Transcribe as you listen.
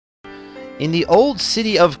In the old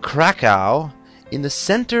city of Crakow, in the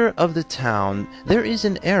center of the town, there is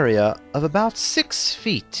an area of about 6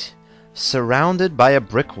 feet, surrounded by a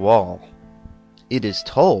brick wall. It is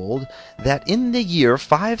told that in the year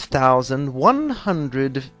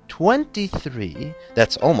 5123,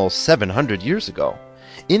 that's almost 700 years ago,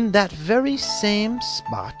 in that very same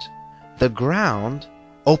spot, the ground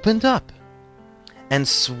opened up and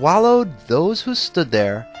swallowed those who stood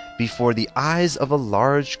there before the eyes of a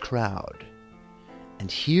large crowd.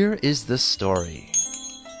 And here is the story.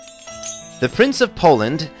 The Prince of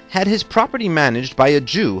Poland had his property managed by a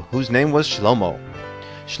Jew whose name was Shlomo.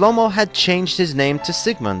 Shlomo had changed his name to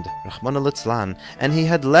Sigmund, Rachmana litzlan, and he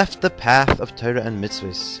had left the path of Torah and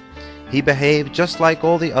mitzvahs. He behaved just like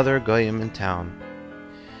all the other goyim in town.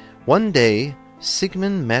 One day,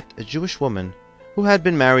 Sigmund met a Jewish woman who had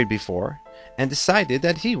been married before and decided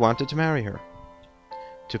that he wanted to marry her.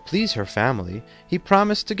 To please her family, he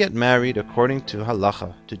promised to get married according to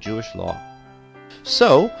halacha, to Jewish law.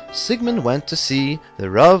 So, Sigmund went to see the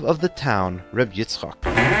Rav of the town, Reb Yitzchak.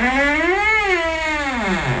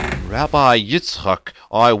 Rabbi Yitzchak,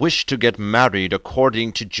 I wish to get married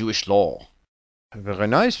according to Jewish law. Very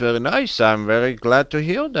nice, very nice. I'm very glad to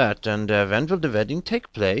hear that. And when will the wedding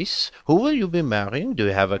take place? Who will you be marrying? Do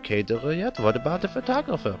you have a caterer yet? What about the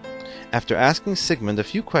photographer? After asking Sigmund a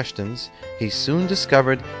few questions, he soon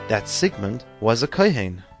discovered that Sigmund was a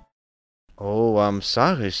kohen. Oh, I'm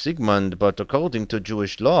sorry, Sigmund, but according to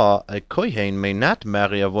Jewish law, a kohen may not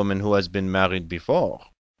marry a woman who has been married before.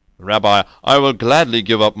 Rabbi, I will gladly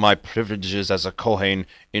give up my privileges as a kohen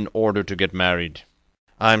in order to get married.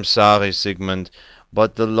 I'm sorry, Sigmund,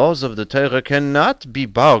 but the laws of the Torah cannot be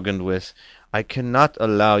bargained with. I cannot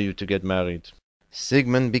allow you to get married.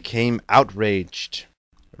 Sigmund became outraged.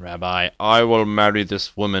 Rabbi, I will marry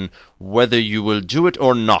this woman, whether you will do it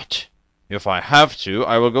or not. If I have to,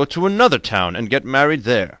 I will go to another town and get married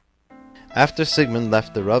there. After Sigmund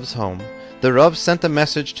left the Rav's home, the Rav sent a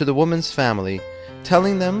message to the woman's family,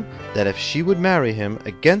 telling them that if she would marry him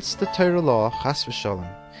against the Torah law, chas v'shalom,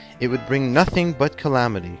 it would bring nothing but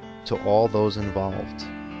calamity to all those involved.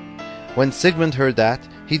 When Sigmund heard that,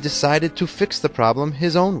 he decided to fix the problem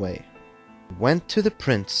his own way. He went to the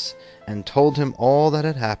prince and told him all that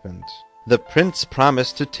had happened. The prince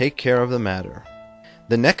promised to take care of the matter.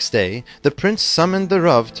 The next day, the prince summoned the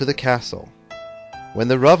Rav to the castle. When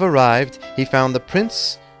the Rav arrived, he found the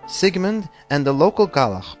prince, Sigmund, and the local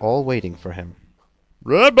galach all waiting for him.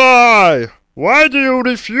 Rabbi, why do you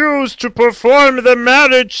refuse to perform the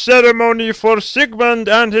marriage ceremony for Sigmund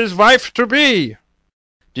and his wife-to-be?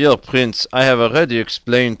 Dear Prince, I have already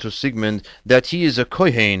explained to Sigmund that he is a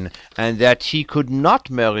kohen and that he could not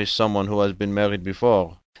marry someone who has been married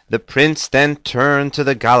before. The prince then turned to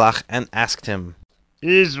the galach and asked him,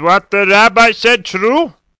 Is what the rabbi said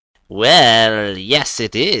true? Well, yes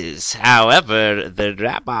it is. However, the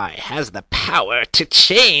rabbi has the power to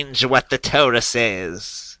change what the Torah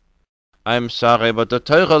says. I'm sorry, but the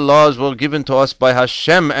Torah laws were given to us by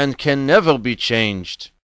Hashem and can never be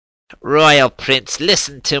changed. Royal Prince,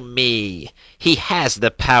 listen to me. He has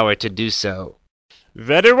the power to do so.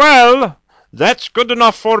 Very well. That's good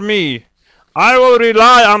enough for me. I will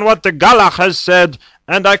rely on what the galach has said,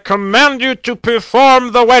 and I command you to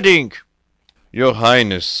perform the wedding. Your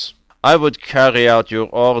Highness, I would carry out your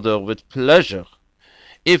order with pleasure,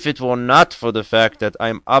 if it were not for the fact that I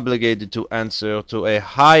am obligated to answer to a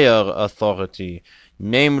higher authority,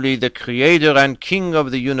 namely the Creator and King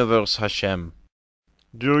of the universe, Hashem.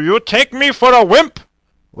 Do you take me for a wimp?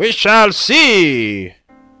 We shall see.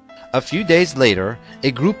 A few days later,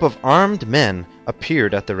 a group of armed men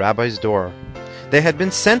appeared at the rabbi's door. They had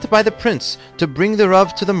been sent by the prince to bring the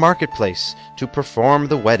Rav to the marketplace to perform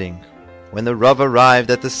the wedding. When the Rav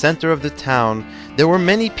arrived at the center of the town, there were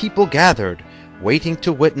many people gathered, waiting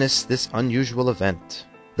to witness this unusual event.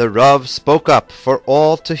 The Rav spoke up for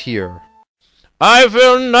all to hear. I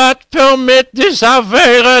will not permit this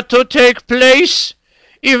avera to take place,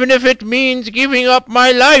 even if it means giving up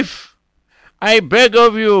my life. I beg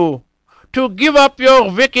of you to give up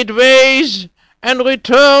your wicked ways and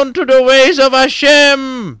return to the ways of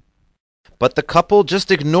Hashem. But the couple just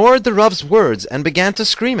ignored the Rav's words and began to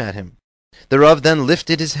scream at him. The Rav then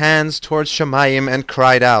lifted his hands towards Shamayim and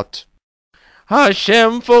cried out,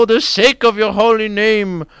 Hashem, for the sake of your holy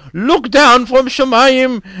name, look down from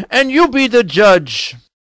Shamayim, and you be the judge.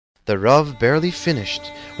 The Rav barely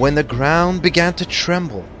finished when the ground began to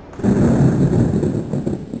tremble.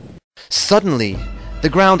 Suddenly, the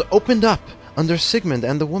ground opened up under Sigmund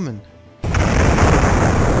and the woman.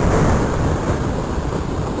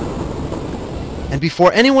 And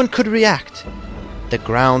before anyone could react, the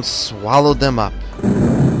ground swallowed them up.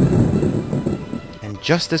 and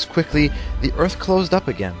just as quickly the earth closed up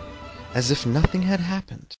again, as if nothing had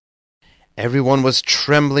happened. Everyone was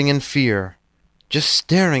trembling in fear, just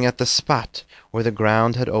staring at the spot where the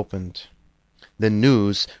ground had opened. The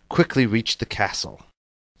news quickly reached the castle.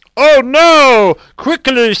 Oh no!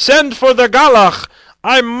 Quickly send for the Galach!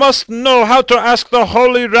 I must know how to ask the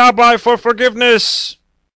holy rabbi for forgiveness!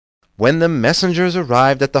 When the messengers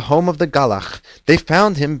arrived at the home of the Galach, they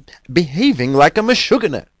found him behaving like a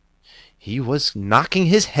Meshuggah. He was knocking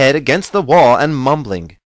his head against the wall and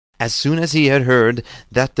mumbling. As soon as he had heard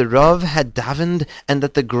that the Rav had davened and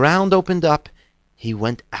that the ground opened up, he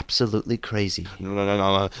went absolutely crazy. Oh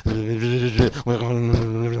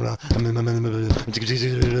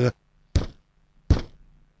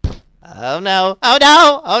no, oh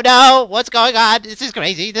no, oh no, what's going on? This is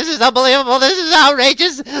crazy, this is unbelievable, this is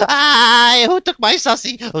outrageous. Who took my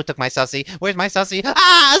sussy? Who took my sussy? Where's my sussy?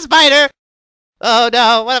 A spider! Oh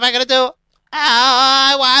no, what am I gonna do?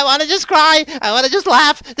 I want to just cry, I want to just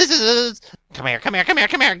laugh. This is... Come here, get away.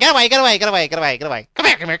 Come here, get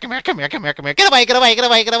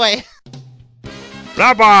away.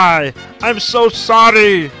 Rabbi, I'm so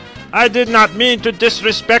sorry. I did not mean to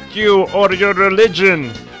disrespect you or your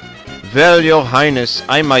religion. Well, your highness,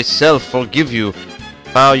 I myself forgive you.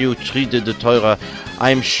 How you treated the Torah.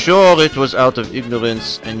 I'm sure it was out of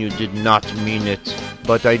ignorance and you did not mean it.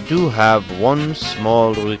 But I do have one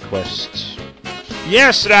small request.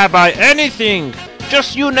 Yes, Rabbi, anything.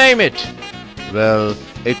 Just you name it. Well,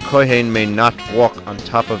 a Kohen may not walk on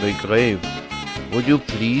top of a grave. Would you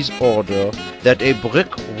please order that a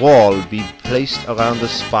brick wall be placed around the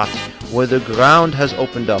spot where the ground has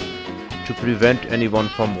opened up to prevent anyone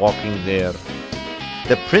from walking there?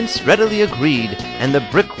 The prince readily agreed, and the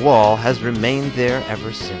brick wall has remained there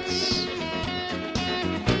ever since.